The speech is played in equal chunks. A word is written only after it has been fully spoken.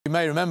You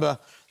may remember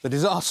the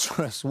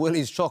disastrous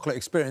Willy's chocolate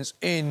experience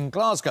in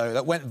Glasgow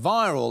that went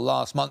viral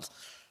last month.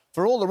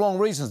 For all the wrong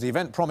reasons, the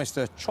event promised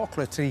a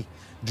chocolatey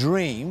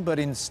dream, but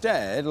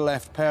instead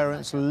left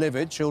parents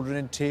livid, children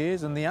in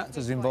tears, and the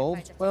actors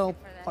involved, well,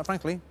 quite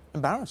frankly,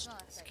 embarrassed.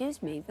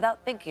 Excuse me,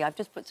 without thinking, I've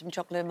just put some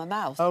chocolate in my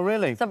mouth. Oh,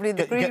 really? Somebody in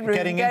the green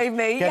room gave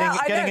me.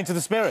 Getting into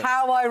the spirit.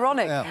 How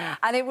ironic. Yeah.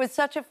 And it was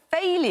such a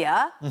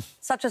failure,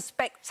 such a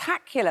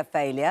spectacular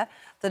failure,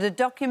 that a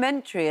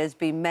documentary has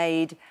been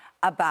made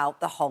about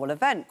the whole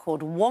event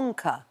called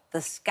Wonka, the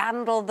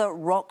scandal that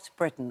rocked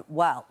Britain.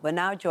 Well, we're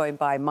now joined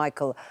by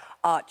Michael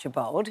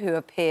Archibald, who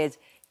appeared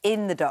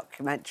in the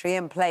documentary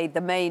and played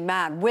the main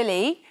man,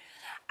 Willy,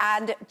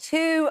 and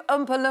two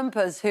Oompa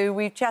Loompas who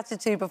we've chatted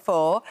to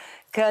before,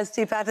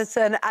 Kirsty,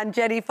 Paterson and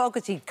Jenny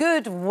Fogarty.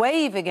 Good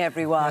waving,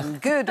 everyone.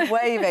 Good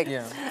waving.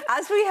 Yeah.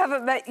 As we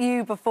haven't met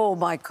you before,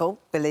 Michael,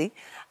 Willy,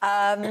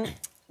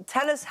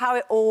 tell us how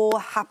it all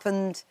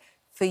happened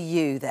for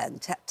you, then.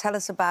 Tell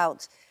us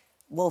about,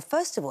 well,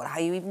 first of all, how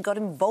you even got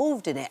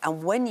involved in it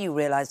and when you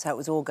realised how it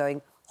was all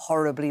going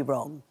horribly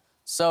wrong.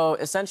 So,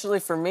 essentially,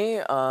 for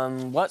me,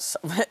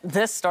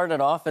 this started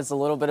off as a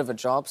little bit of a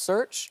job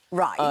search.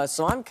 Right.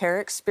 So I'm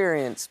care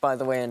experienced, by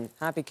the way, and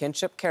happy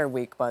Kinship Care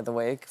Week, by the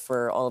way,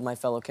 for all of my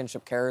fellow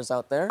kinship carers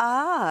out there.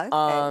 Ah,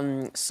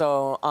 OK.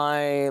 So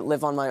I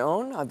live on my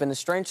own. I've been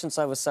estranged since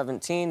I was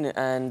 17,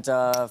 and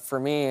for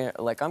me,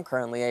 like, I'm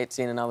currently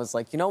 18, and I was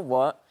like, you know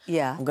what?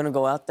 Yeah. I'm going to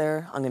go out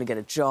there, I'm going to get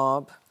a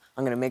job,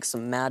 I'm going to make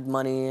some mad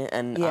money,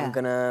 and I'm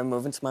going to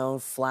move into my own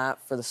flat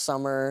for the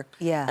summer.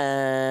 Yeah.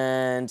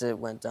 And it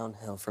went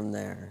downhill from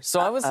there. So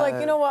I was like,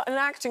 you know what? An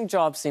acting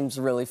job seems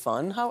really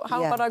fun. How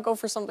about I go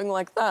for something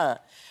like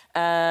that?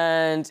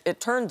 And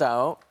it turned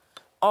out,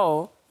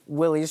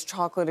 Willy's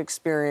chocolate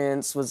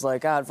experience was,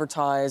 like,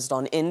 advertised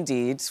on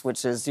Indeed,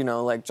 which is, you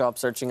know, like, job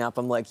searching app.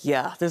 I'm like,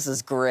 yeah, this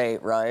is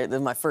great, right? This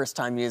is my first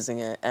time using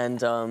it.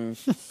 And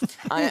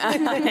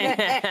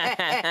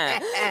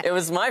it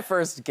was my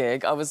first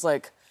gig. I was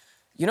like,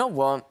 you know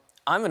what?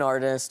 I'm an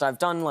artist. I've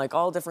done, like,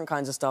 all different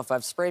kinds of stuff.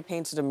 I've spray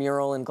painted a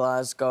mural in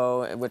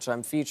Glasgow, which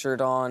I'm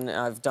featured on.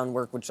 I've done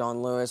work with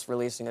John Lewis,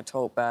 releasing a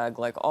tote bag,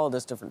 like, all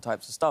this different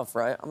types of stuff,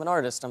 right? I'm an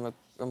artist. I'm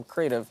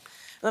creative.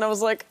 And then I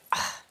was like,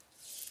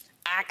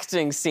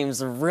 acting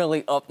seems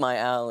really up my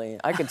alley.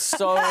 I could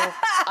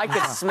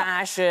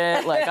smash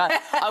it. Like,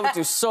 I would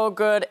do so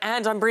good.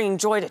 And I'm bringing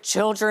joy to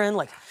children.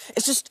 Like,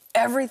 it's just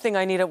everything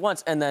I need at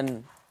once. And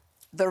then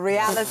the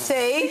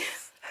reality.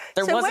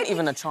 There wasn't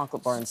even a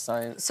chocolate bar in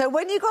sight. So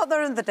when you got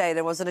there in the day,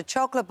 there wasn't a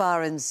chocolate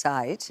bar in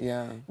sight.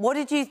 Yeah. What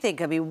did you think?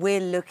 I mean, we're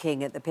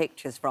looking at the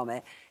pictures from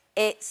it.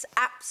 It's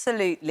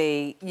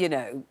absolutely, you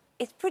know,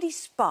 it's pretty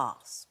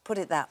sparse, put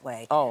it that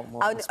way. Oh,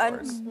 more than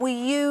sparse. And were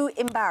you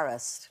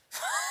embarrassed?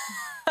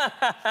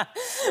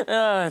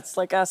 It's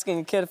like asking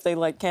a kid if they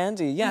like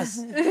candy.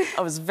 Yes,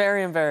 I was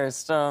very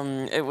embarrassed.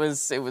 It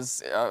was.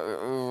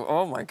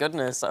 Oh my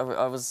goodness!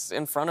 I was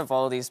in front of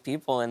all these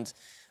people, and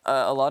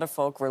a lot of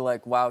folk were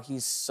like, "Wow,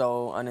 he's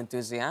so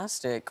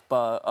unenthusiastic."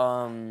 But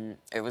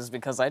it was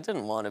because I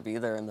didn't want to be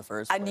there in the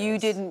first place. And you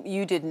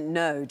didn't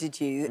know, did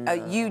you? No.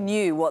 You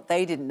knew what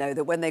they didn't know,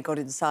 that when they got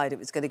inside, it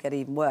was going to get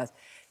even worse.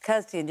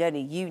 Kirsty and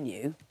Jenny, you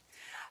knew.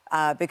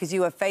 Because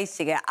you were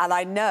facing it. And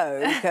I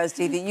know,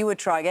 Kirsty, that you were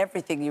trying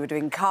everything. You were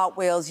doing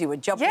cartwheels, you were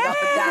jumping up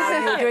and down,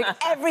 you were doing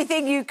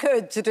everything you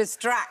could to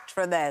distract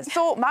from this.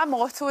 So my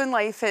motto in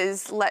life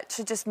is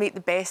literally just make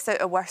the best out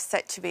of worst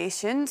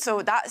situation.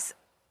 So that's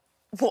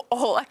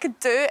all I could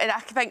do, and I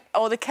think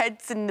all the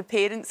kids and the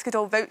parents could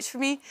all vouch for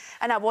me.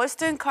 And I was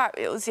doing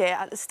cartwheels,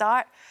 at the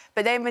start.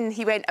 But then when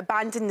he went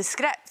abandon the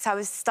script, I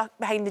was stuck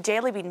behind the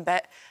jelly bean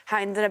bit,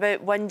 handing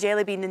about one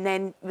jelly bean, and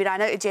then we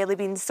ran out of jelly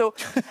beans. So,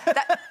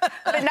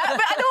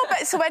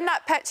 so when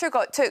that picture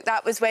got took,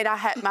 that was when I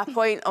hit my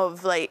point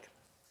of, like,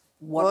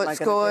 what's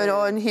going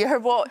on here?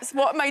 What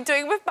am I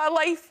doing with my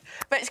life?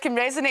 Which can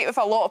resonate with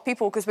a lot of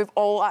people, because we've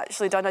all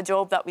actually done a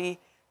job that we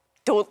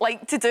don't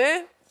like to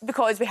do,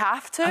 because we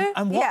have to.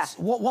 And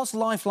what's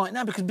life like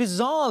now? Because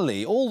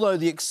bizarrely, although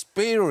the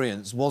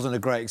experience wasn't a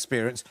great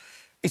experience,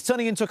 it's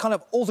turning into a kind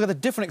of altogether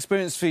different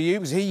experience for you,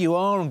 because here you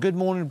are on Good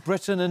Morning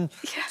Britain and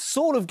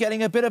sort of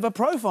getting a bit of a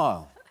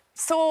profile.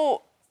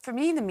 So, for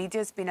me, the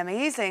media's been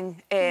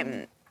amazing.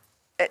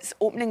 It's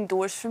opening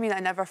doors for me that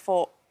I never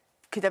thought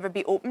could ever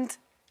be opened.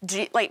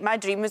 Like, my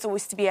dream was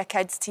always to be a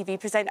kids' TV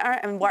presenter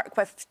and work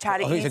with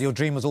charities. I think you said your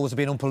dream was always to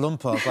be an Oompa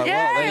Loompa. I was like,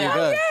 well, there you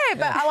go.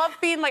 But I love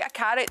being, like, a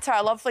character.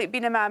 I love, like,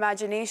 being in my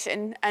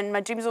imagination. And my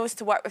dream is always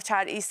to work with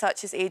charities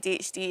such as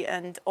ADHD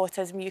and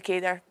Autism UK.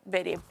 They're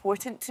very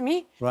important to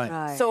me.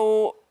 Right.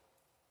 So,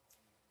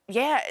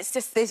 yeah, it's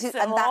just...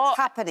 And that's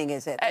happening,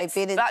 is it? They've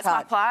been in touch. That's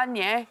my plan,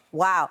 yeah.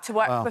 Wow. To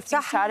work with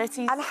these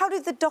charities. And how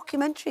did the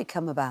documentary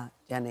come about,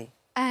 Jenny?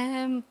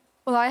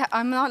 Well,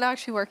 I'm not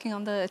actually working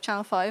on the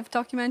Channel 5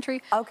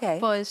 documentary. OK.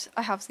 But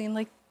I have seen,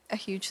 like, a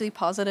hugely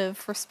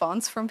positive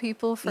response from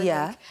people for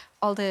like,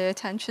 all the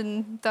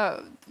attention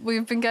that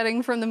we've been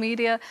getting from the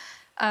media.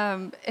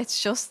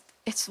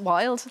 It's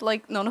wild.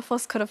 Like, none of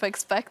us could have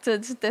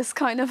expected this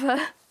kind of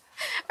a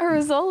a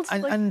result.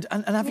 And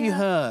have you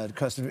heard,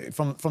 Kirsty,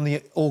 from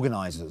the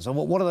organisers? Or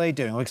what are they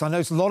doing? Because I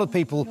know a lot of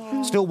people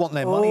still want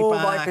their money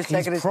back.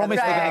 He's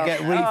promised they're going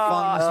to get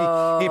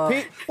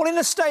refunds. Well, in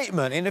a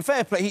statement, in a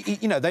fair play,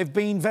 you know, they've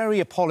been very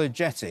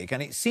apologetic,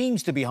 and it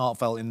seems to be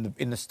heartfelt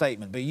in the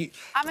statement. But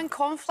I'm in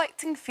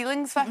conflicting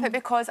feelings with it,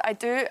 because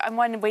in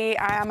one way,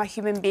 I am a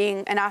human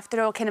being, and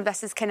after all, kind of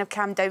this has kind of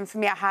calmed down for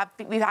me.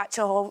 We've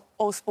actually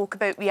all spoke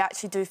about. We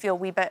actually do feel a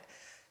wee bit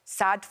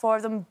sad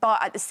for them,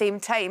 but at the same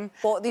time...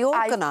 What, the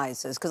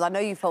organisers? Because I know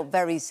you felt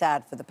very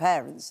sad for the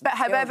parents. But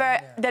however,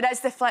 there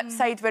is the flip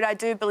side where I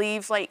do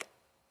believe, like,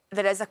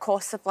 there is a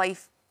cost of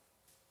life.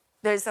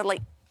 There's a,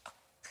 like...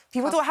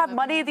 People don't have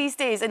money these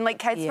days, and, like,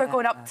 kids were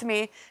going up to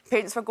me,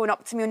 parents were going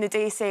up to me on the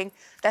day saying,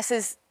 this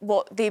is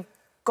what they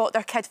got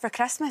their kid for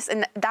Christmas,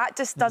 and that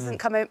just doesn't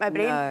come out my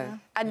brain. No.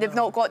 And they've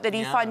not got the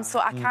refund, so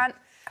I can't...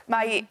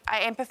 I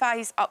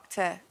empathise up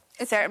to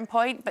a certain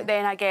point, but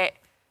then I get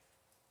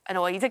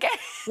annoyed again.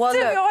 Well,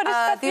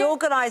 look, the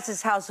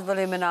organisers' House of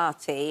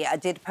Illuminati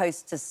did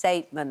post a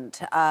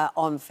statement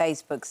on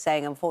Facebook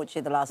saying, unfortunately,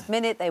 at the last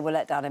minute, they were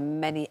let down in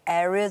many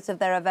areas of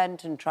their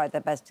event and tried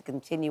their best to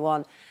continue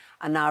on,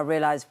 and now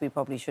realise we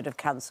probably should have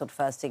cancelled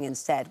first thing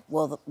instead.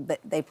 Well,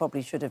 they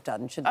probably should have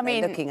done, shouldn't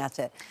they, looking at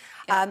it?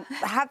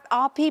 Yeah.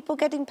 Are people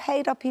getting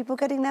paid? Are people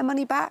getting their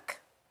money back,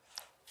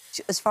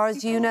 as far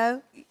as you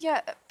know?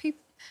 Yeah,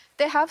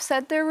 they have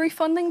said they're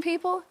refunding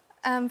people.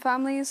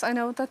 Families, I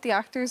know that the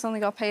actors only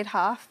got paid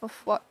half of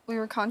what we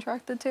were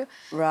contracted to.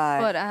 Right.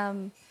 But,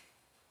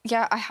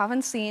 yeah, I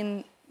haven't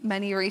seen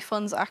many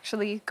refunds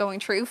actually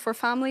going through for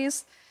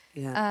families.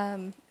 Yeah.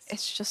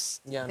 It's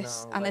just... Yeah,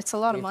 and it's a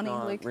lot of money.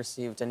 We've not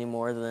received any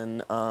more than...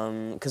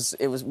 Because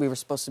we were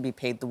supposed to be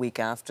paid the week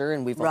after,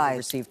 and we've only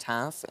received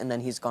half, and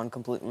then he's gone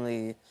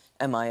completely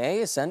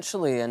MIA,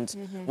 essentially. And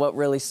what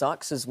really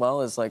sucks as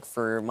well is, like,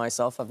 for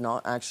myself, I've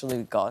not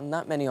actually gotten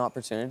that many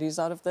opportunities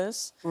out of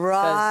this. Right.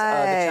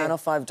 Because the Channel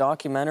 5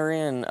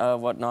 documentary and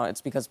whatnot, it's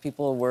because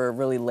people were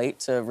really late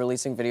to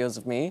releasing videos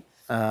of me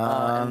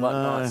and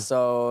whatnot. No.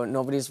 So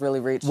nobody's really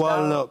reached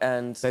out. Look,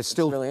 and there's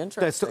still, it's really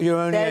interesting. You're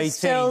only 18. There's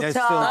still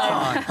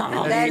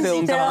time. There's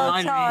still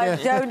time.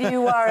 Don't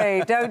you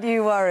worry. Don't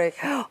you worry.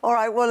 All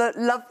right, well, look,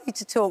 lovely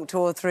to talk to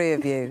all three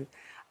of you.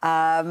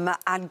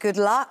 And good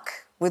luck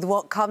with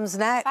what comes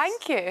next.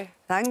 Thank you.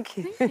 Thank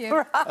you. Thank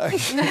you.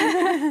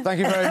 Thank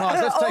you very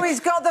much. He's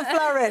got the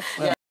flourish.